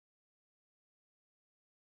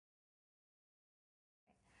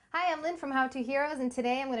Hi, I'm Lynn from How To Heroes, and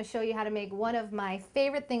today I'm going to show you how to make one of my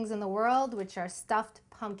favorite things in the world, which are stuffed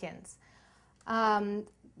pumpkins. Um,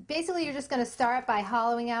 Basically, you're just going to start by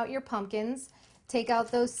hollowing out your pumpkins, take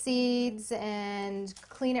out those seeds, and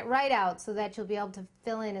clean it right out so that you'll be able to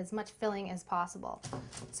fill in as much filling as possible.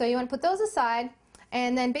 So you want to put those aside,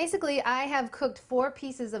 and then basically I have cooked 4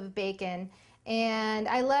 pieces of bacon, and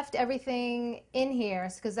I left everything in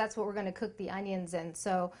here because that's what we're going to cook the onions in.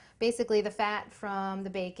 So basically the fat from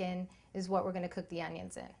the bacon is what we're going to cook the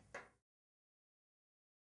onions in.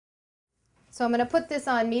 So I'm going to put this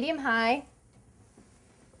on medium-high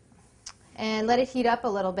and let it heat up a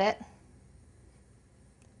little bit.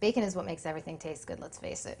 Bacon is what makes everything taste good, let's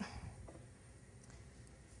face it.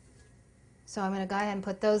 So I'm going to go ahead and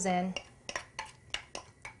put those in.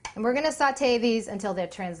 And we're going to saute these until they're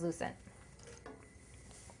translucent.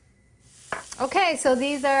 Okay, so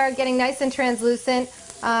these are getting nice and translucent.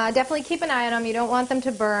 Definitely keep an eye on them. You don't want them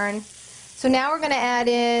to burn. So now we're going to add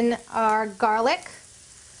in our garlic.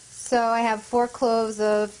 So I have 4 cloves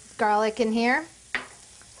of garlic in here.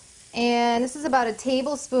 And this is about a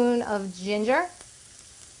tablespoon of ginger.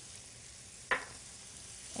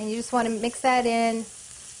 And you just want to mix that in,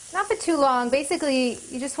 not for too long. Basically,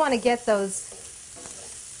 you just want to get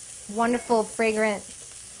those wonderful, fragrant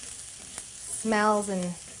smells and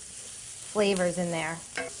flavors in there.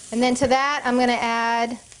 And then to that, I'm going to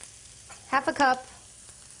add half a cup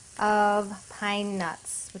of pine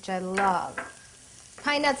nuts, which I love.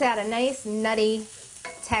 Pine nuts add a nice, nutty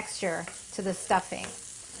texture to the stuffing.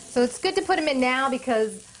 So it's good to put them in now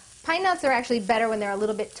because pine nuts are actually better when they're a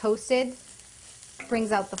little bit toasted.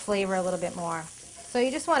 Brings out the flavor a little bit more. So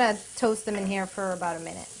you just want to toast them in here for about a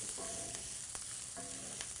minute.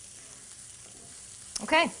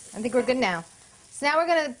 Okay, I think we're good now. So now we're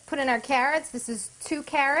going to put in our carrots. This is 2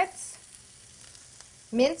 carrots,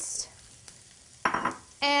 minced.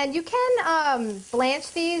 And you can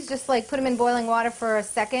blanch these, just like put them in boiling water for a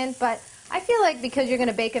second, but I feel like because you're going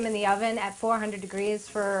to bake them in the oven at 400 degrees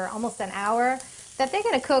for almost an hour, that they're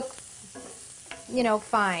going to cook,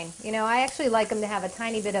 fine. I actually like them to have a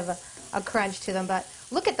tiny bit of a crunch to them, but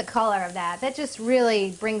look at the color of that. That just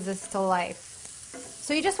really brings this to life.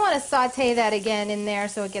 So you just want to saute that again in there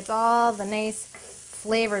so it gets all the nice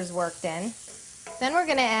flavors worked in. Then we're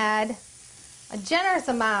going to add a generous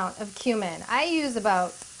amount of cumin. I use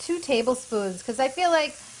about 2 tablespoons because I feel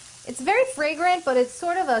like it's very fragrant, but it's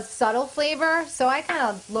sort of a subtle flavor, so I kind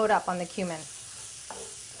of load up on the cumin.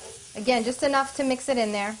 Again, just enough to mix it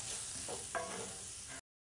in there.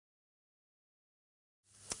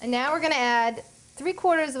 And now we're going to add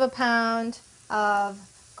 3/4 of a pound of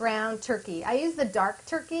ground turkey. I use the dark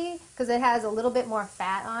turkey because it has a little bit more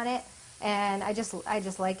fat on it, and I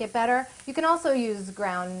just like it better. You can also use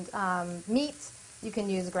ground meat. You can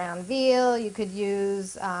use ground veal. You could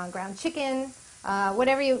use ground chicken.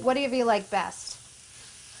 Whatever you like best.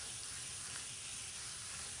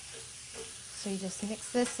 So you just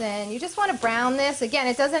mix this in. You just want to brown this. Again,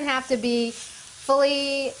 it doesn't have to be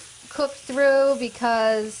fully cooked through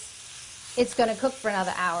because it's going to cook for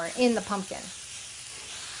another hour in the pumpkin.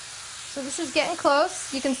 So this is getting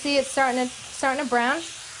close. You can see it's starting to brown.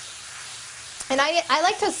 And I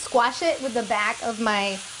like to squash it with the back of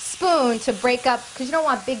my spoon to break up, because you don't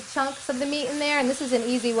want big chunks of the meat in there, and this is an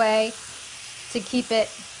easy way to keep it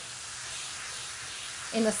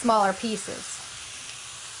in the smaller pieces.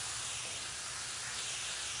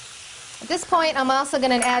 At this point, I'm also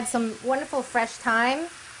going to add some wonderful fresh thyme.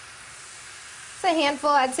 It's a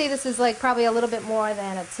handful. I'd say this is like probably a little bit more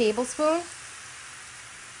than a tablespoon.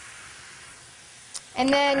 And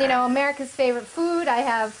then, America's favorite food, I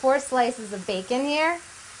have 4 slices of bacon here.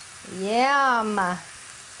 Yum!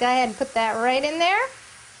 Go ahead and put that right in there.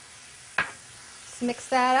 Just mix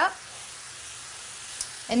that up.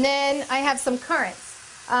 And then I have some currants.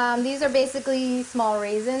 These are basically small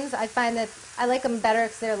raisins. I find that I like them better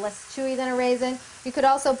because they're less chewy than a raisin. You could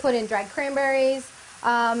also put in dried cranberries.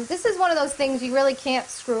 This is one of those things you really can't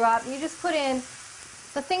screw up. You just put in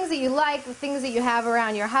the things that you like, the things that you have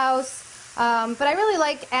around your house. But I really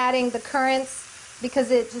like adding the currants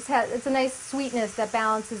because it's a nice sweetness that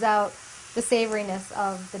balances out the savoriness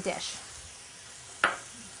of the dish.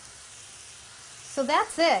 So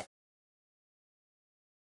that's it.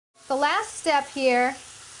 The last step here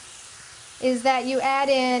is that you add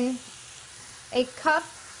in a cup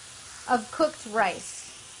of cooked rice.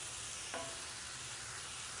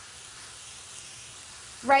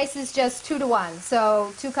 Rice is just 2 to 1,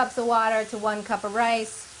 so 2 cups of water to 1 cup of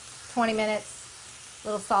rice, 20 minutes,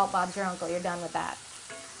 little salt, Bob's your uncle, you're done with that.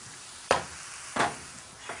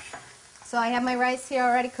 So I have my rice here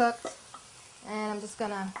already cooked, and I'm just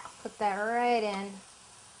going to put that right in.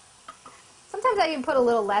 Sometimes I even put a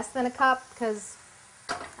little less than a cup because,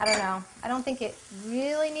 I don't know, I don't think it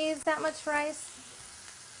really needs that much rice.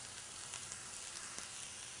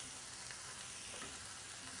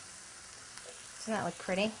 Doesn't that look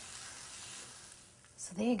pretty?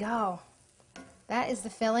 So there you go. That is the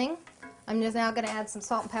filling. I'm just now going to add some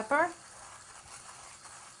salt and pepper.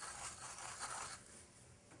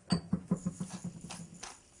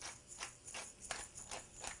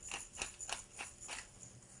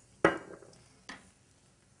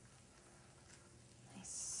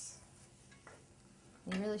 Nice.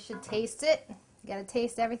 You really should taste it. You got to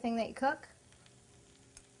taste everything that you cook.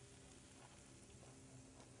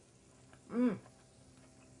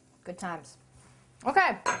 Good times.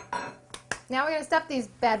 Okay. Now we're going to stuff these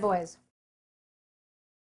bad boys.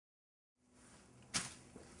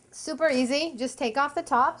 Super easy. Just take off the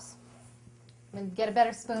tops. And get a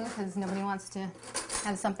better spoon because nobody wants to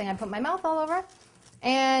have something I put my mouth all over.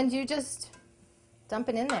 And you just dump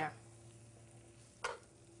it in there.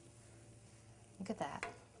 Look at that.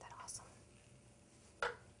 Isn't that awesome?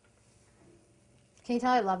 Can you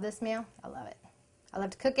tell I love this meal? I love it. I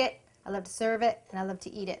love to cook it, I love to serve it, and I love to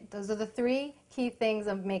eat it. Those are the 3 key things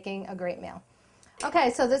of making a great meal.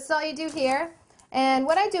 Okay, so this is all you do here. And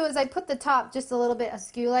what I do is I put the top just a little bit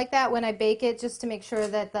askew like that when I bake it, just to make sure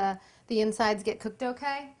that the insides get cooked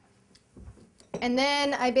okay. And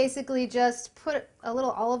then I basically just put a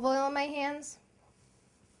little olive oil on my hands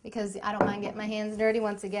because I don't mind getting my hands dirty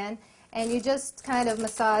once again. And you just kind of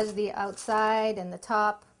massage the outside and the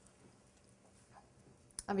top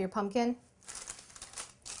of your pumpkin.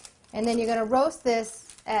 And then you're going to roast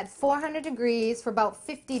this at 400 degrees for about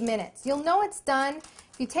 50 minutes. You'll know it's done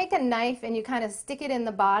if you take a knife and you kind of stick it in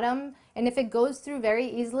the bottom, and if it goes through very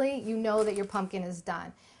easily, you know that your pumpkin is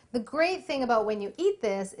done. The great thing about when you eat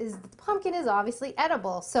this is the pumpkin is obviously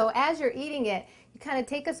edible. So as you're eating it, you kind of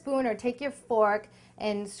take a spoon or take your fork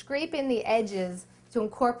and scrape in the edges to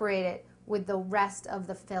incorporate it with the rest of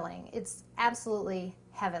the filling. It's absolutely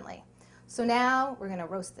heavenly. So now we're going to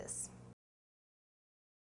roast this.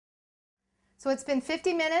 So it's been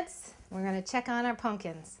 50 minutes. We're going to check on our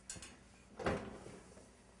pumpkins.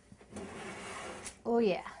 Oh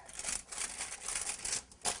yeah.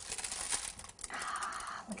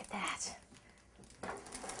 Look at that.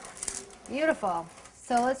 Beautiful.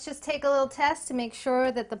 So let's just take a little test to make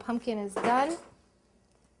sure that the pumpkin is done.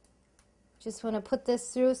 Just want to put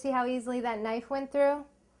this through. See how easily that knife went through?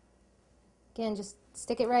 Again, just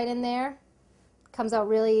stick it right in there. Comes out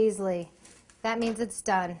really easily. That means it's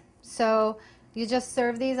done. So you just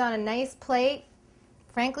serve these on a nice plate.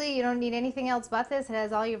 Frankly, you don't need anything else but this. It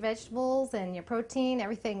has all your vegetables and your protein,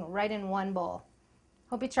 everything right in one bowl.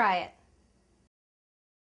 Hope you try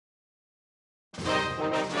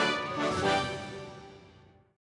it.